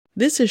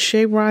This is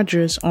Shay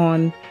Rogers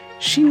on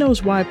She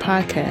Knows Why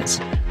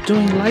podcast,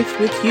 doing life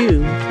with you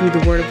through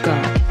the Word of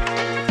God.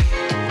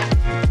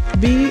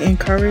 Be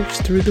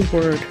encouraged through the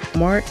Word.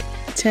 Mark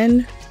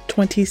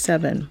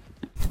 10:27.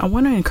 I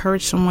want to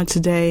encourage someone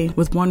today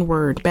with one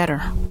word: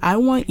 better. I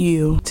want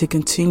you to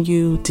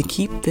continue to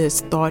keep this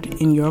thought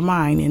in your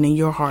mind and in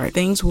your heart.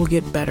 Things will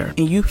get better.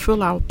 And you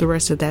fill out the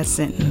rest of that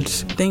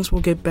sentence. Things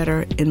will get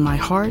better in my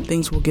heart.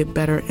 Things will get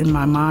better in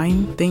my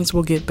mind. Things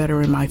will get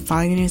better in my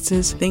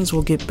finances. Things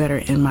will get better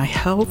in my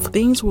health.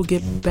 Things will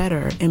get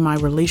better in my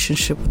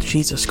relationship with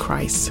Jesus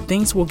Christ.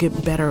 Things will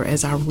get better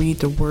as I read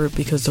the Word,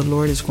 because the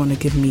Lord is going to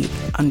give me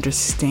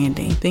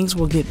understanding. Things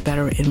will get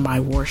better in my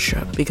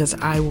worship because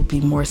I will be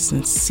more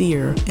sincere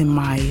in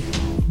my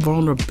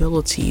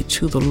vulnerability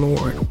to the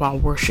Lord while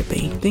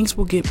worshiping. Things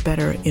will get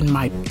better in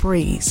my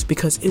praise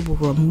because it will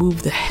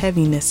remove the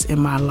heaviness in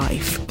my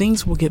life.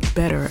 Things will get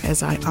better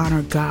as I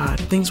honor God.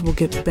 Things will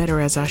get better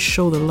as I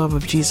show the love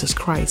of Jesus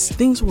Christ.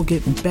 Things will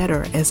get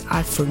better as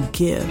I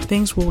forgive.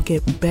 Things will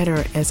get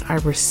better as I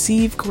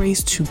receive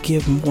grace to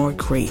give more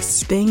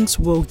grace. Things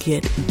will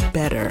get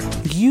better.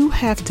 You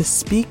have to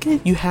speak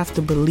it, you have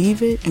to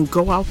believe it, and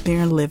go out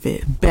there and live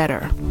it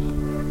better.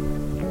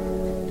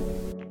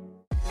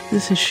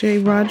 This is Shay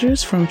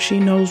Rogers from She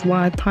Knows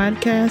Why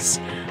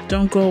podcast.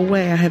 Don't go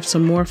away. I have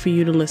some more for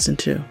you to listen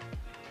to.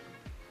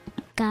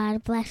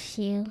 God bless you.